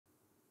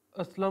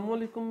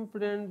अस्सलामुअलैकुम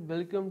friend,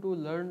 welcome to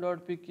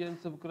learn.pk and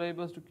subscribe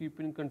us to keep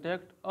in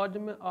contact. आज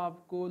मैं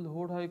आपको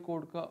लाहौर हाई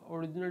कोर्ट का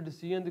ओरिजिनल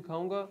डिसीजन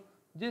दिखाऊंगा,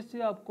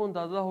 जिससे आपको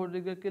अंदाज़ा हो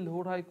जाएगा कि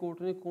लाहौर हाई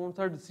कोर्ट ने कौन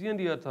सा डिसीजन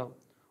दिया था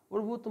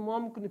और वो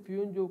तमाम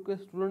कन्फ्यूजन जो कि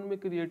स्टूडेंट में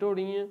क्रिएट हो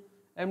रही हैं,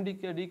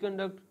 MDCAT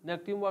रिकंडक्ट,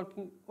 नेगेटिव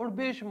मार्किंग और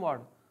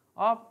बेशुमार,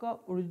 आपका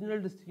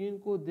ओरिजिनल डिसीजन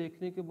को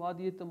देखने के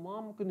बाद ये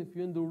तमाम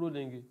कन्फ्यूजन दूर हो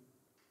जाएंगे।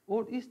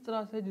 और इस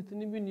तरह से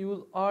जितनी भी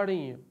न्यूज़ आ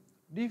रही हैं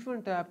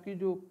डिफरेंट टाइप की,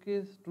 जो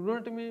कि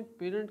स्टूडेंट में,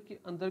 पेरेंट के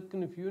अंदर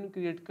कन्फ्यूजन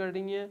क्रिएट कर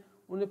रही हैं,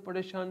 उन्हें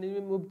परेशानी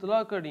में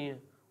मुब्तला कर रही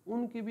हैं,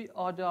 उनके भी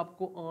आज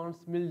आपको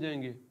आंसर मिल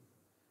जाएंगे।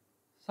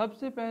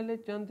 सबसे पहले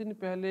चंद दिन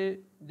पहले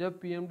जब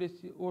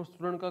PMDC और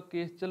स्टूडेंट का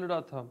केस चल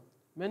रहा था,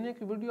 मैंने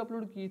एक वीडियो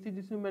अपलोड की थी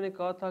जिसमें मैंने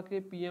कहा था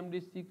कि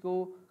PMDC को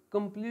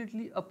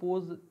कम्प्लीटली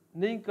अपोज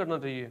नहीं करना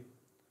चाहिए,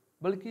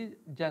 बल्कि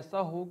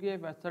जैसा हो गया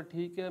वैसा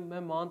ठीक है। मैं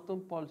मानता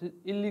हूँ पॉलिसी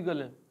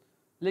इलीगल है,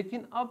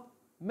 लेकिन अब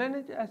मैंने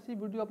ऐसी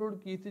वीडियो अपलोड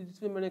की थी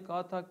जिसमें मैंने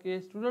कहा था कि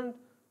स्टूडेंट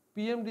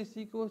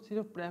PMDC को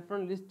सिर्फ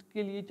प्रेफरेंस लिस्ट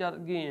के लिए चल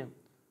गए हैं,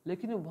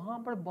 लेकिन वहाँ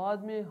पर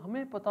बाद में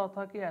हमें पता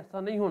था कि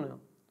ऐसा नहीं होना,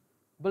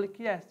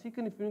 बल्कि ऐसी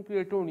कन्फ्यूजन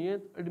क्रिएट होनी है,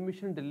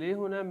 एडमिशन डिले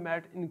होना है,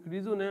 मैट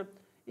इंक्रीज होना है।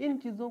 इन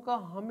चीज़ों का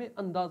हमें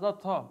अंदाज़ा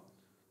था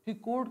कि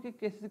कोर्ट के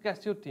केसेस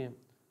कैसे होते हैं,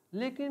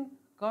 लेकिन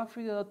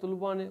काफ़ी ज़्यादा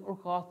तलबा ने और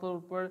ख़ास तौर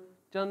पर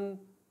चंद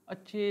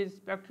अच्छे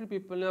रिस्पेक्टेड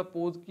पीपल ने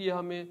अपोज किया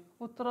हमें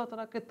और तरह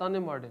तरह के ताने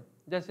मारे,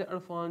 जैसे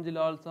अरफान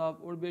जलाल साहब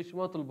और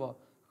बेशुमार तलबा।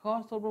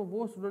 ख़ास तौर पर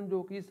वो स्टूडेंट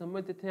जो कि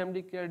समझते थे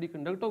MDCAT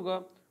रिकंडक्ट होगा,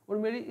 और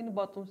मेरी इन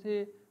बातों से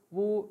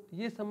वो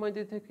ये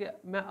समझते थे कि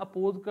मैं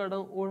अपोज कर रहा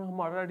हूँ और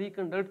हमारा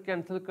रिकंडक्ट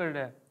कैंसिल कर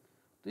रहा है,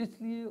 तो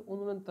इसलिए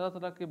उन्होंने तरह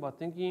तरह की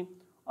बातें की।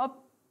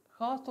 अब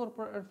ख़ास तौर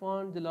पर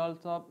अरफान जलाल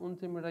साहब,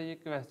 उनसे मेरा ये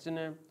क्वेश्चन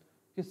है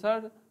कि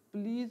सर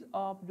प्लीज़,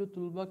 आप जो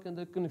तलबा के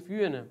अंदर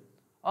कन्फ्यूजन है,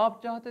 आप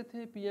चाहते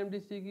थे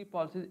PMDC की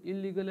पॉलिसीज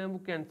इलीगल हैं वो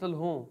कैंसिल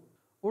हों,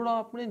 और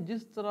आपने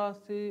जिस तरह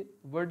से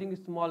वर्डिंग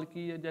इस्तेमाल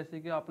की है, जैसे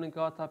कि आपने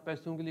कहा था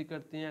पैसों के लिए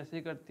करते हैं,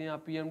 ऐसे करते हैं,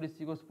 आप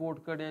PMDC को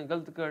सपोर्ट कर रहे हैं,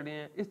 गलत कर रहे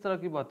हैं, इस तरह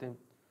की बातें।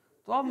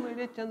 तो आप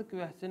मेरे चंद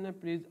क्वेश्चन हैं,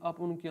 प्लीज़ आप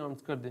उनकी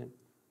आंसर कर दें।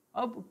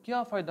 अब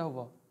क्या फ़ायदा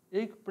हुआ,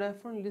 एक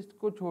प्रेफरेंस लिस्ट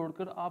को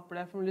छोड़कर आप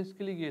प्रेफरेंस लिस्ट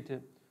के लिए गए थे,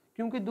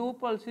 क्योंकि दो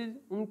पॉलिसीज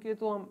उनके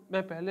तो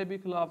मैं पहले भी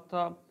खिलाफ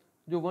था,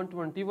 जो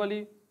 120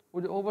 वाली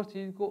और जो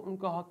ओवरसीज़ को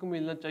उनका हक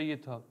मिलना चाहिए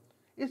था।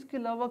 इसके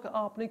अलावा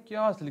आपने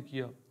क्या हासिल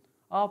किया,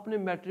 आपने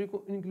मैट्रिक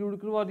को इंक्लूड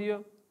करवा दिया।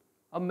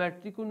 अब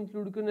मैट्रिक को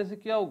इंक्लूड करने से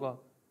क्या होगा,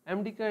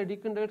 MDCAT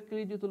रिकंडक्ट के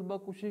लिए जो तलबा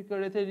कोशिश कर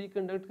रहे थे,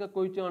 रिकंडक्ट का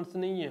कोई चांस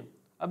नहीं है,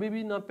 अभी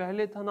भी ना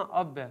पहले था ना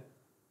अब है।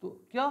 तो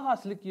क्या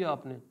हासिल किया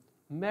आपने,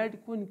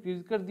 मैट को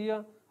इंक्रीज कर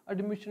दिया,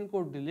 एडमिशन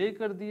को डिले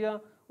कर दिया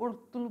और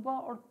तलबा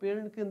और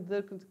पेरेंट के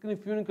अंदर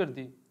कन्फ्यूजन कर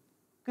दी,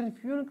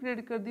 कन्फ्यूजन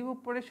क्रिएट कर दी, वो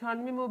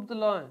परेशानी में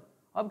मुब्तला हैं।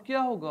 अब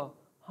क्या होगा,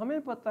 हमें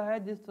पता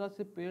है जिस तरह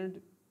से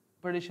पेरेंट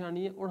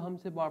परेशानी है और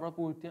हमसे बार बार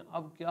पूछते हैं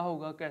अब क्या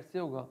होगा, कैसे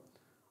होगा।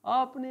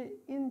 आपने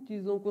इन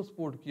चीज़ों को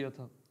सपोर्ट किया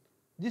था,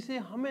 जिसे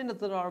हमें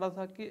नज़र आ रहा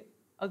था कि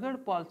अगर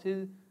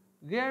पॉलिसीज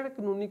गैर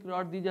कानूनी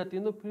करार दी जाती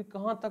हैं तो फिर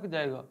कहाँ तक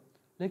जाएगा।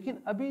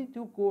 लेकिन अभी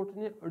जो कोर्ट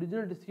ने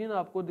ओरिजिनल डिसीजन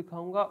आपको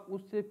दिखाऊंगा,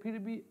 उससे फिर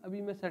भी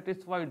अभी मैं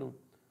सेटिस्फाइड हूँ।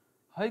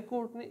 हाई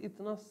कोर्ट ने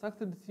इतना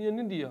सख्त डिसीजन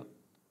नहीं दिया,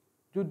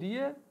 जो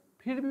दिया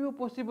फिर भी वो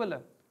पॉसिबल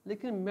है,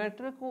 लेकिन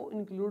मैटर को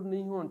इंक्लूड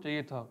नहीं होना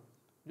चाहिए था।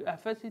 जो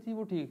FSC थी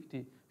वो ठीक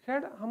थी।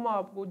 खैर हम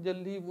आपको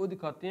जल्दी वो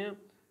दिखाते हैं।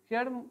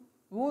 खैर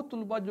वो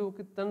तलबा जो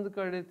कि तंज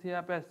कर रहे थे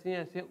आप ऐसे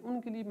ऐसे,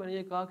 उनके लिए मैंने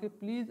ये कहा कि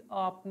प्लीज़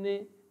आपने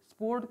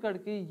सपोर्ट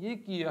करके ये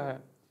किया है,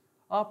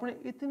 आपने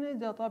इतने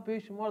ज़्यादा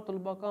बेशुमार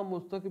तलबा का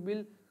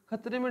मुस्तकबिल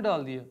ख़तरे में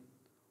डाल दिया,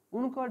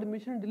 उनका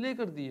एडमिशन डिले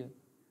कर दिया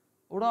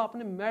और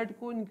आपने मैट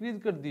को इंक्रीज़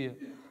कर दिया,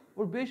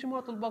 और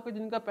बेशुमार तलबा का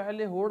जिनका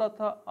पहले हो रहा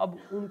था अब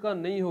उनका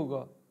नहीं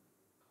होगा,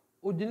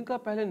 और जिनका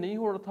पहले नहीं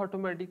हो रहा था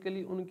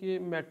ऑटोमेटिकली उनके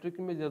मैट्रिक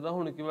में ज़्यादा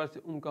होने की वजह से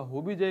उनका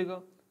हो भी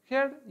जाएगा।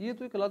 खैर ये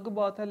तो एक अलग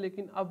बात है,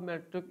 लेकिन अब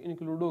मैट्रिक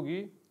इंक्लूड होगी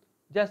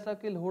जैसा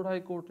कि लाहौर हाई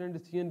कोर्ट ने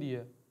डिसीजन दिया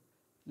है।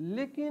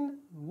 लेकिन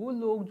वो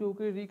लोग जो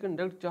कि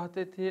रिकंडक्ट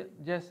चाहते थे,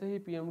 जैसे ही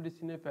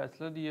PMDC ने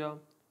फैसला दिया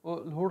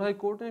और लाहौर हाई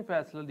कोर्ट ने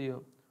फैसला दिया,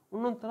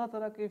 उन्होंने तरह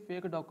तरह के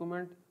फेक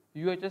डॉक्यूमेंट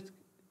UHS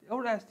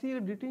और ऐसी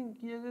एडिटिंग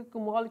की है कि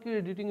कमाल की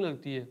एडिटिंग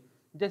लगती है।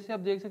 जैसे आप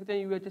देख सकते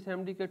हैं UHS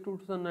MDCAT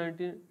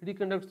 2019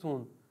 रिकंडक्ट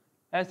सून,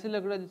 ऐसे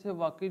लग रहा है जैसे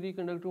वाकई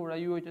रिकंडक्ट हो रहा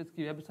है, UHS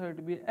की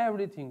वेबसाइट भी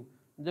एवरीथिंग,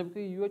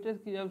 जबकि UHS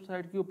की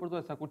वेबसाइट के ऊपर तो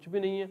ऐसा कुछ भी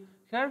नहीं है।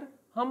 खैर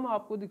हम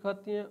आपको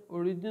दिखाते हैं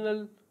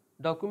ओरिजिनल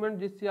डॉक्यूमेंट,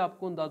 जिससे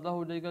आपको अंदाज़ा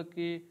हो जाएगा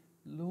कि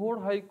लाहौर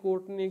हाई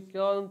कोर्ट ने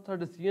क्या सा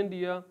डिसीजन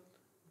दिया,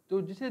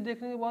 तो जिसे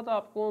देखने के बाद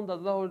आपको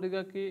अंदाज़ा हो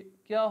जाएगा कि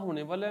क्या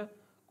होने वाला है।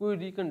 कोई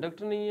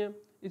रिकंडक्ट नहीं है,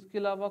 इसके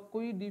अलावा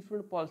कोई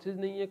डिफरेंट पॉलिसीज़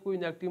नहीं है, कोई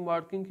नेगेटिव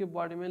मार्किंग के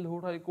बारे में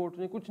लाहौर हाई कोर्ट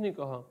ने कुछ नहीं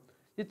कहा।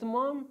 ये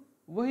तमाम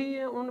वही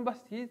है, उन्होंने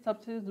बस ये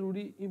सबसे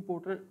ज़रूरी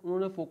इम्पोर्टेंट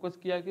उन्होंने फोकस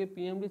किया कि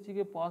PMDC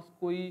के पास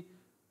कोई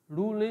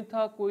रूल नहीं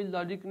था, कोई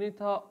लॉजिक नहीं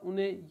था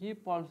उन्हें ये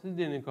पॉलिसी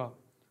देने का।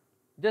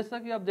 जैसा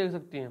कि आप देख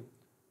सकते हैं,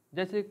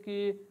 जैसे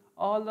कि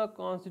all the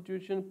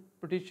constitution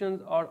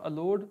petitions are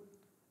allowed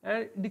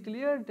and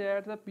declare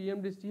that the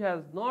PMDC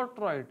has not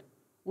right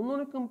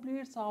उन्होंने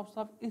कंप्लीट साफ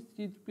साफ इस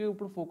चीज़ के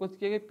ऊपर फोकस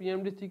किया कि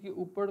पीएमडीसी के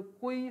ऊपर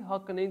कोई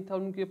हक नहीं था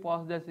उनके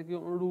पास जैसे कि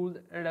रूल्स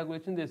एंड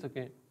रेगुलेशन दे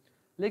सकें।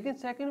 लेकिन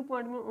सेकंड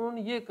पॉइंट में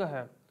उन्होंने ये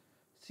कहा,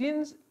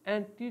 since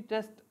anti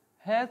test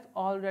has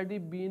already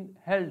been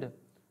held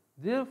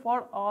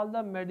therefore all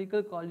the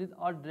medical colleges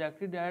are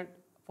directed eight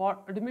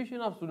for admission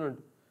of student.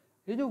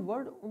 ये जो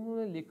वर्ड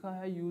उन्होंने लिखा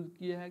है, यूज़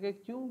किया है कि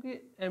क्योंकि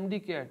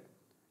एमडीकैट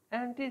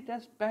एंटी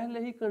टेस्ट पहले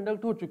ही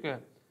कंडक्ट हो चुका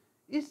है।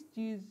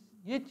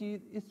 ये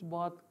चीज़ इस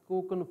बात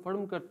को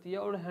कन्फर्म करती है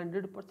और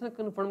 100%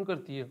 कन्फर्म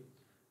करती है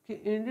कि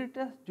एंटी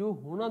टेस्ट जो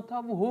होना था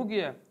वो हो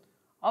गया है,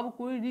 अब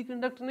कोई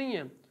रिकंडक्ट नहीं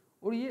है।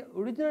 और ये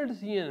ओरिजिनल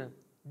डिसीजन है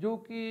जो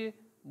कि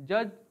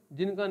जज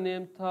जिनका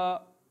नेम था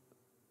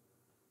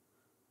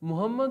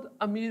मोहम्मद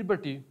अमीर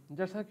भट्टी,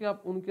 जैसा कि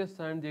आप उनके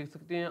साइन देख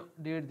सकते हैं,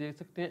 डेट देख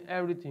सकते हैं,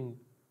 एवरीथिंग।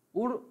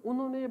 और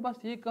उन्होंने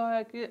बस ये कहा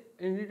है कि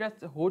एंटी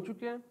टेस्ट हो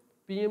चुके हैं,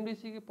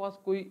 पीएमडीसी के पास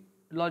कोई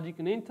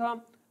लॉजिक नहीं था।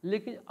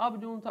 लेकिन अब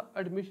जो उनका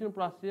एडमिशन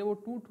प्रोसेस है वो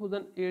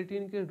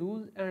 2018 के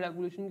रूल्स एंड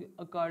रेगुलेशन के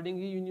अकॉर्डिंग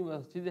ही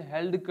यूनिवर्सिटी से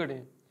हेल्ड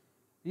करें।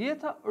 ये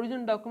था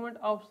ओरिजिनल डॉक्यूमेंट,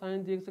 आप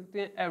साइन देख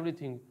सकते हैं,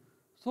 एवरीथिंग।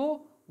 सो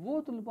वो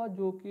तलबा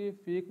जो कि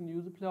फेक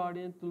न्यूज़ फैला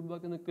रहे हैं, तलबा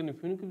के अंदर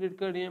कन्फ्यूजन क्रिएट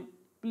कर रहे हैं,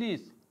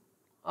 प्लीज़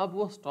अब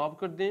वो स्टॉप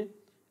कर दें।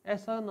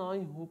 ऐसा ना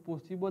ही हो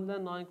पॉसिबल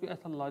है, ना ही कोई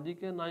ऐसा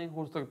लॉजिक है, ना ही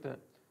हो सकता है,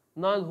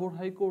 ना लाहौर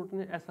हाई कोर्ट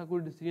ने ऐसा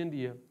कोई डिसीजन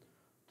दिया।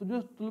 तो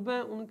जो तलबा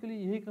हैं उनके लिए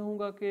यही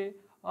कहूँगा कि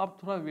आप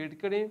थोड़ा वेट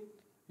करें।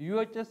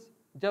 यूएचएस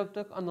जब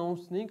तक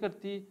अनाउंस नहीं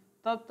करती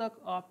तब तक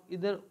आप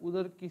इधर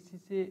उधर किसी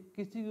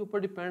के ऊपर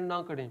डिपेंड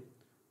ना करें,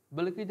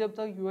 बल्कि जब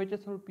तक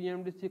यूएचएस और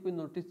पीएमडीसी कोई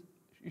नोटिस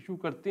इशू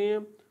करते हैं।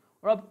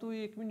 और अब तो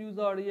एक भी न्यूज़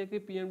आ रही है कि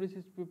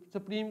पीएमडीसी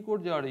सुप्रीम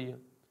कोर्ट जा रही है।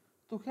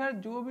 तो खैर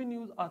जो भी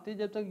न्यूज़ आती है,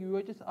 जब तक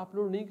यूएचएस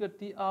अपलोड नहीं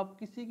करती आप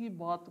किसी की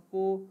बात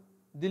को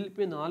दिल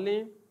पे ना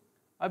लें।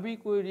 अभी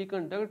कोई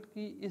रिकंडक्ट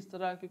की इस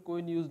तरह की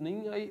कोई न्यूज़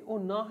नहीं आई और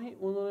ना ही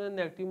उन्होंने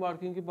नेगेटिव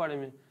मार्किंग के बारे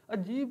में।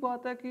 अजीब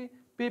बात है कि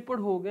पेपर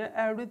हो गया,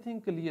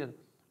 एवरीथिंग क्लियर,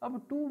 अब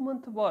 2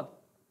 मंथ बाद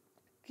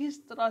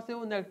किस तरह से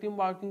वो नेगेटिव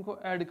मार्किंग को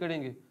ऐड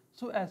करेंगे।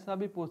 सो ऐसा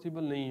भी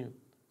पॉसिबल नहीं है।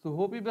 So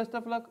hope you best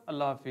of luck,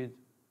 अल्लाह हाफिज़।